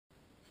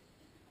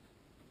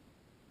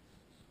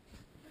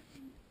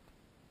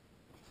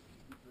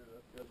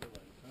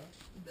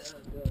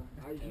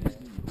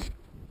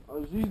О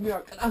жизни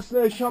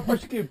красной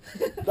шапочки.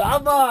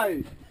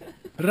 Давай!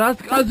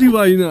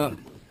 Рассказывай нам.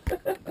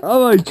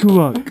 Давай,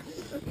 чувак.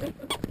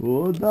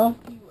 Вот, да.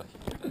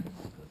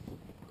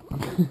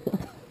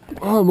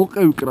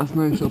 Ну-ка,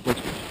 красная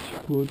шапочка.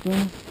 Вот, да.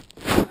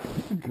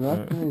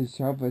 Красная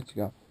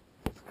шапочка.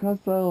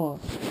 Сказала,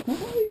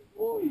 давай,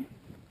 ой,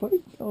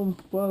 пойдем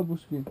к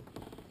бабушке.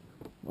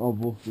 А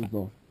Бог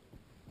сказал,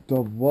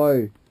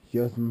 давай,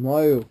 я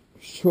знаю,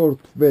 черт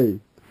твой.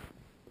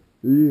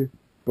 И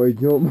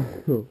пойдем.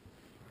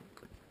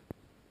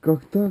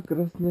 Когда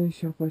красная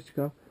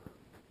шапочка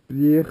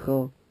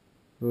приехал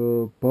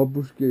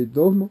бабушке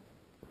дома,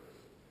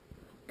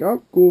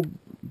 как у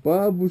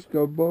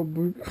бабушка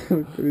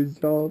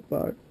кричала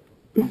так.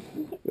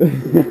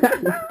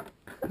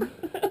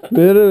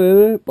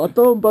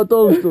 Потом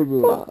что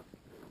было?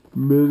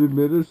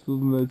 Мере, что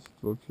значит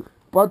вообще?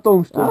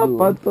 Потом что было?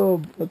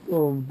 Потом,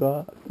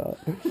 да.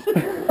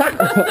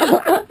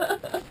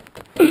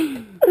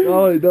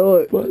 Давай.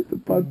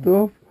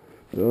 Потом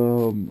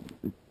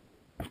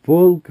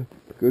волк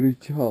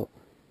кричал.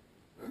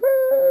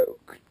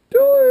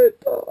 Кто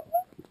это?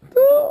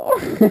 Кто?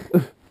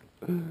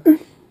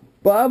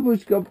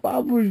 Бабушка,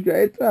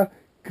 это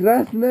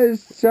красная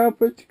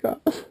шапочка.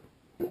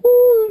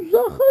 Ой,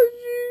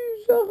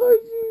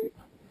 заходи,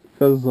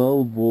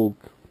 сказал волк.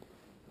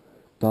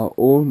 Да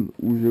он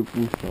уже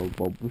кушал,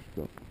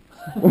 бабушка.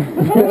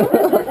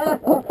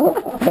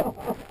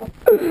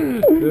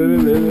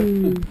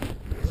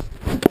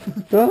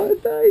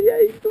 Да,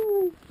 я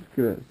иду.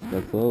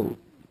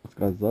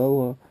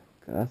 Сказала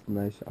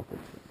красная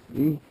шапочка.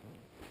 И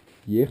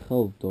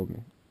ехал в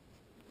доме.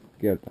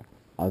 Где-то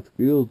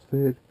открыл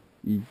дверь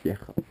и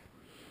ехал.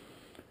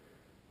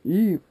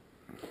 И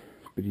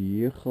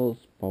приехал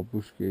с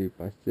бабушкой в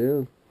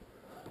постель.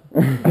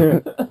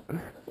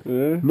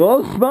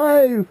 No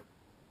smile.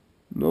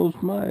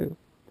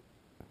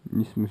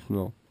 Не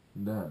смешно.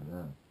 Да.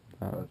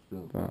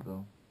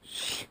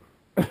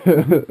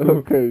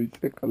 Окей,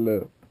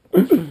 чекале.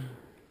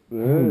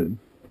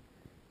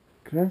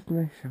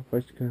 Красная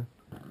шапочка.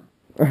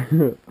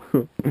 No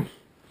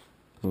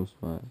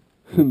smile.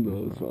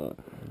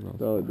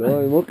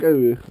 Давай, ну-ка,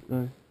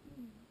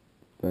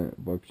 да,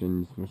 вообще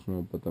не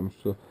смешно, потому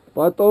что...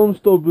 Потом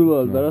что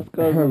было? Да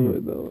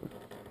рассказывай, давай.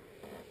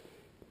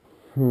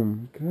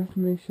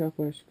 Красная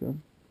шапочка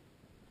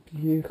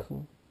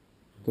приехал.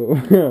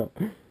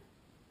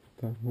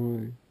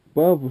 Домой.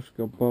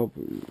 Бабушка.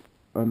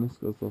 Она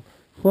сказала,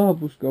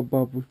 бабушка,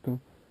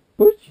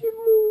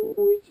 почему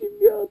у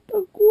тебя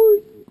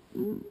такой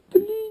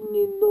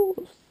длинный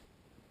нос?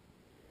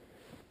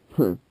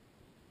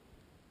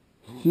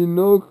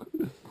 Сынок,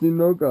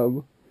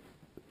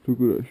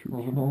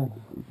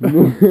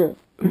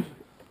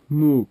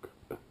 внук.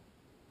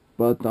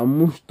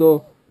 Потому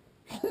что...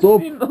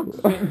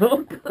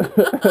 Сынок.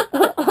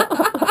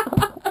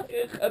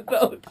 Я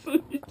хотел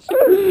шутить.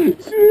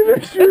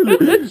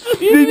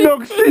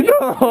 Сынок.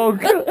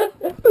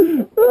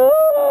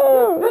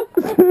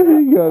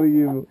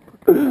 Горгину.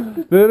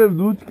 Это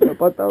внучка,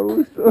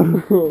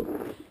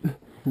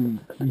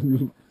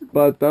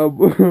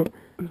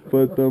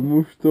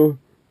 потому что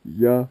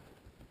я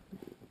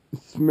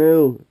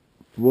смел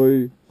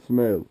твой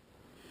смел.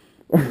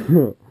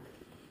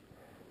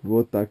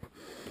 Вот так.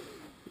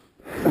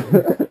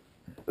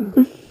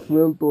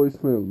 Смел твой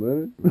смел,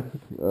 да?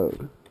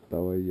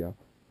 Давай я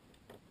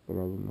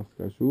правильно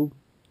скажу.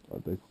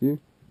 Подожди.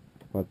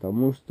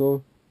 Потому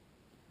что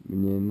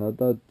мне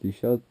надо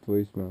дышать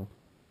твой смел.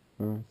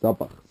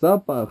 Запах.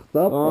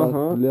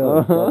 Ага.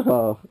 Бля,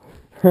 запах.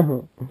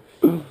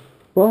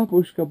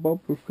 Бабушка,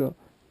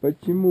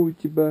 почему у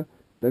тебя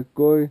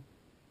такой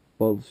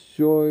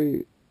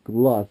большой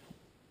глаз?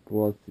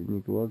 Глазы, не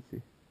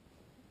глазы.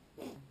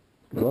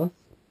 Глаз?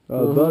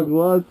 Да,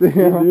 глазы.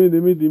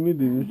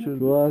 Дими.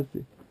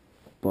 Глазы.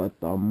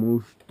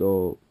 Потому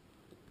что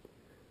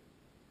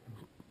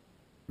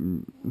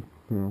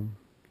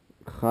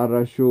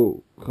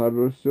хорошо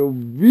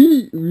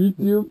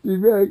видел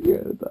тебя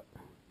где-то.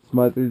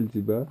 Смотрел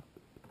тебя.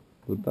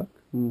 Вот так?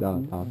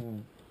 Да.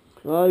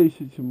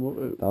 Еще чему?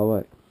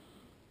 Давай.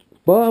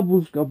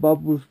 Бабушка,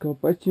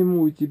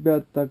 почему у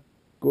тебя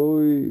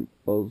такой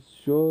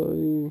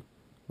большой...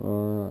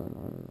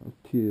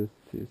 Тис,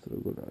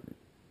 регулярный.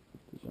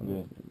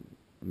 Член.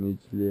 Не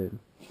член.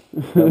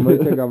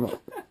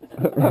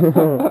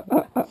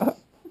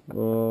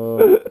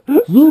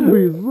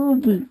 Зубы.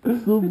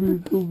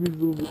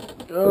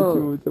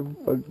 Почему у тебя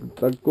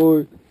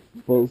такой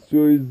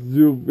большой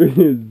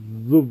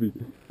зубы?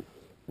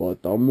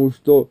 Потому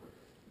что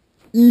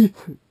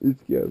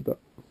изкерда.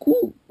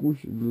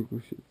 Кушать, не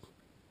кушать.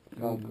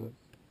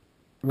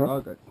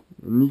 Какать.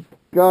 Не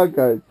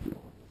какать.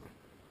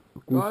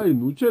 Ай,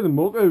 ну че,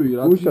 მოყევი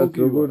რა Кушать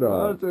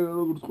როგორა?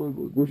 როგორ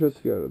თქვენ Кушать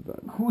керда.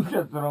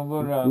 გუშათ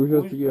როგორა?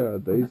 Кушать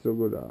керда, ის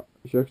როგორა?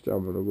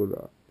 შეხჭამ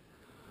როგორა?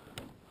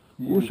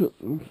 Кушать.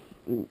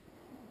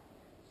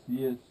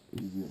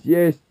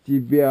 Съесть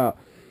тебя.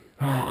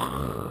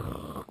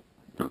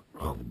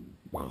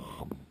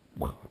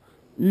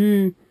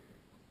 И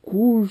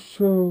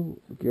кушал,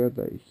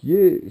 когда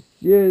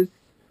есть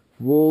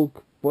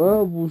волк,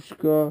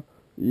 бабушка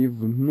и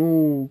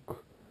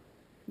внук.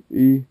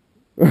 И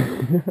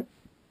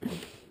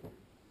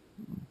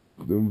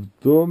в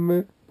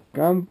доме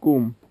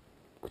кам-кум.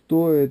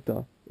 Кто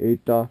это?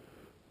 Это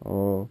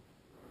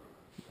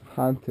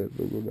Хантер,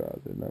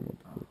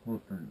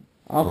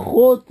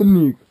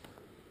 охотник.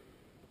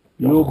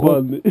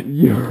 Ёбаный.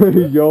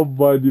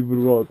 Ёбаный в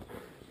рот.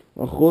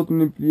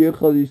 Охотник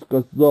приехал и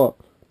сказал: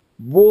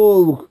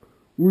 волк,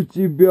 у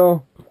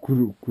тебя...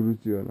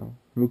 Крути она.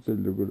 Ну,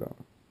 цель гуля.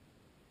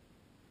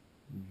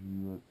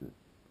 Живот.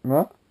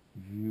 А?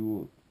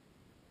 Живот.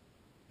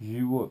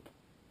 Живот.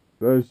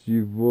 Да,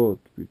 живот,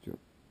 причем.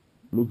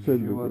 Ну,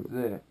 цель гуля.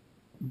 Животе.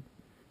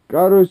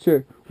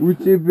 Короче, у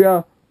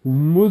тебя в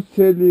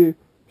муцеле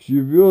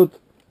живет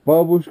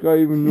бабушка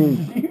и внук.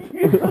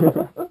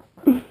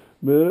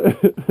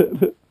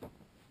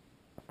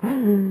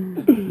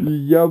 И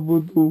я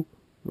буду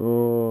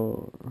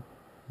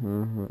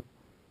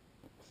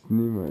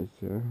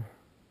снимайся.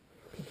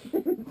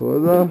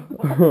 Куда?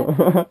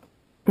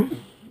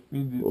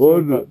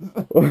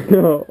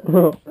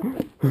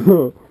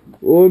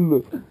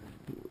 Он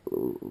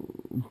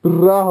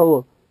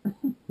брал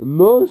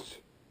нож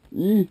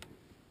и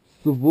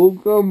с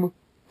волком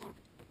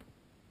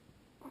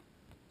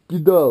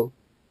кидал.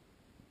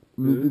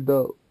 Не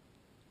кидал.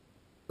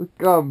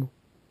 Кам.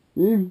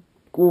 И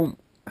кум.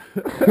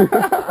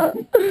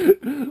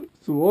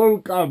 С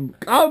волком.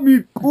 Кам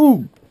и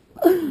кум.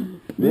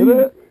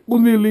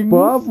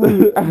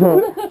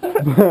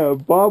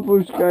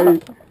 Бабушка и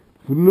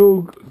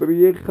внук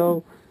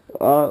приехал,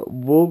 а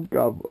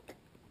волка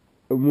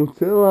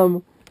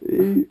муцелом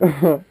и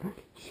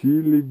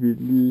чили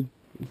били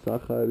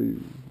сахар и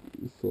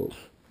сол.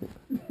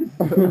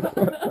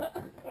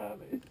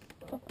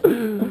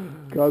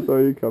 Като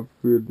и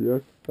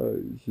капель,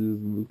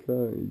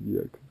 жизника и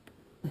дьяк.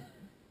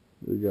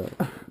 Ega,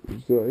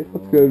 все, я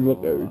хотел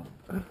მოყევით.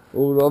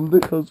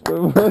 რამდენს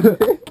ყვება?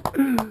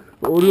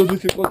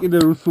 ორიოდის იყო კიდე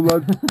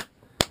რუსულად.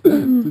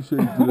 თუ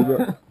შეიძლება.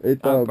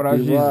 Это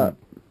была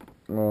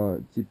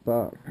типа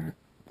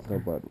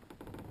Габару.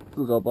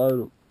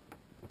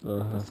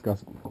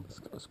 Сказку.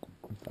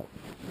 Так.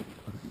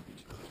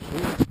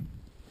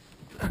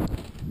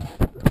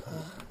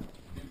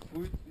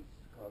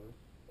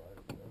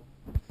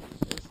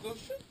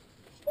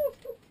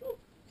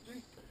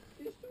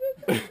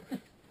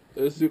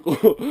 ეს იყო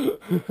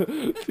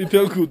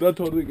თითელ გუდა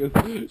თორნიკეს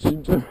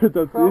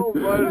შინჭებედაც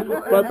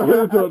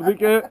პატრონი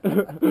თორნიკე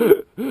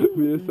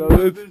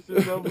მიესალმეთ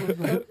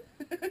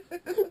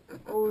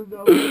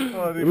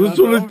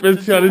რუსული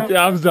სპეციალისტი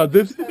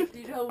ამზადებს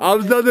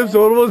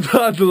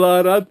 50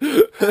 ლარად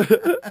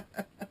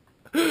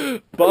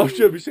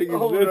ბავშვები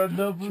შეგიძლიათ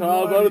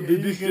ჩააბარო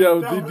დიდი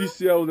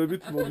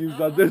სიავნებით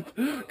მოგიმზადებთ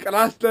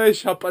красная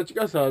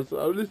шапочка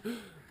სასწავლის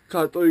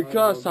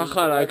კატოიკა,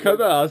 სახარაკა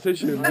და ასე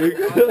შემდეგ.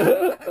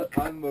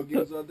 თან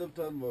მოგიზადებ,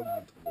 თან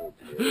მოგიტყობ.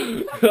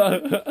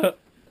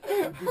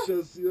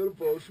 Უშასიარ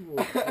ბავშვი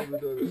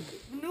მოხდება.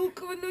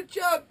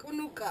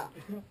 Внука.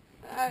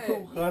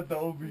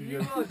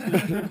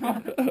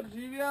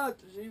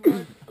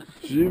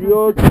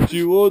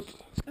 Живет.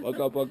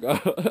 Пока.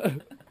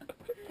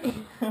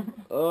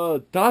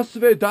 До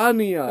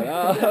свидания.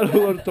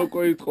 Როგორ თქო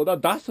იყო და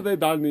до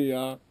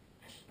свидания.